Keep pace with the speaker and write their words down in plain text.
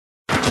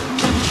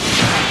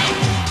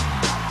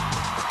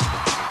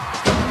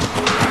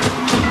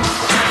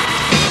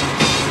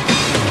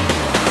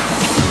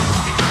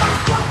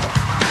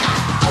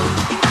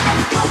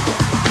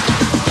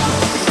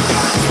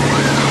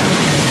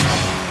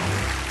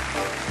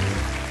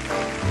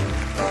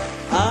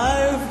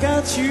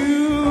got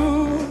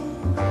you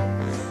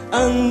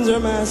under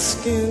my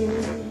skin.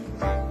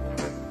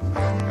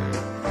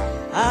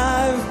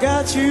 I've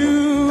got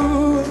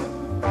you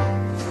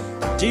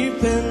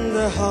deep in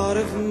the heart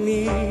of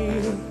me,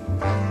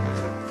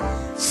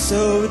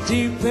 so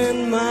deep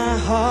in my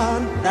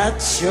heart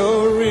that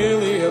you're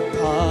really a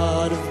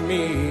part of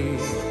me.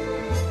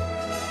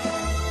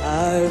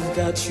 I've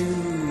got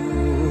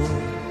you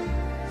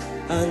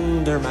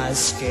under my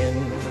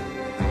skin.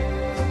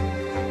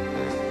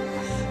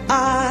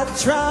 I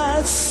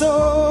tried so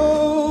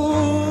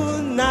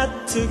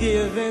not to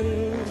give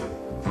in.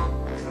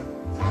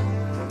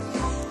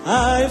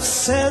 I've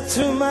said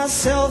to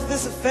myself,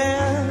 this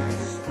affair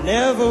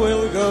never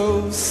will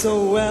go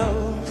so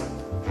well.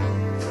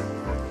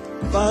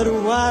 But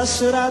why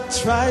should I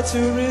try to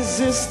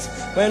resist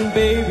when,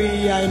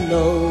 baby, I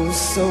know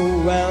so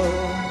well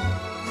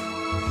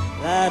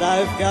that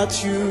I've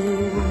got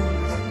you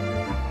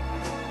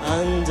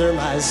under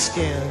my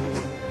skin.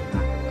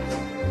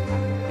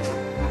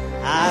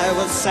 I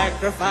will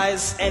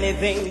sacrifice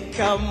anything,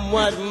 come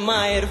what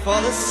might,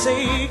 for the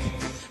sake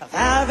of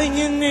having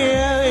you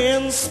near,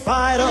 in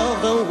spite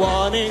of the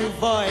warning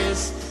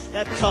voice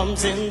that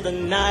comes in the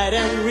night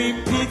and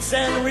repeats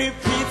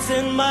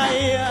in my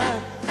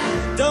ear.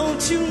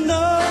 Don't you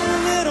know,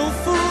 little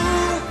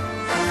fool,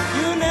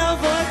 you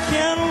never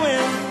can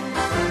win.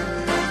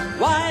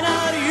 Why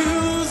not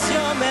use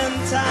your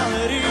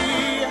mentality?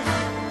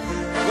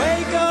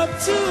 Wake up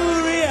to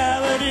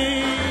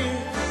reality.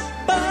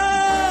 But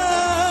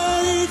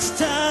each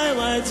time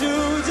I do,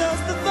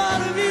 just the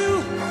thought of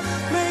you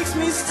makes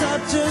me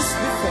stop just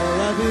before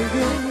I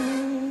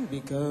begin.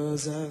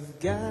 Because I've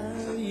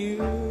got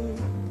you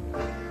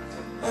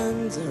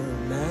under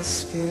my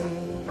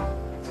skin,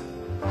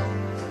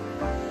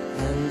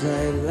 and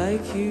I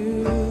like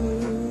you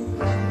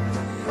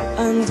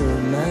under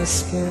my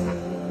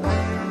skin.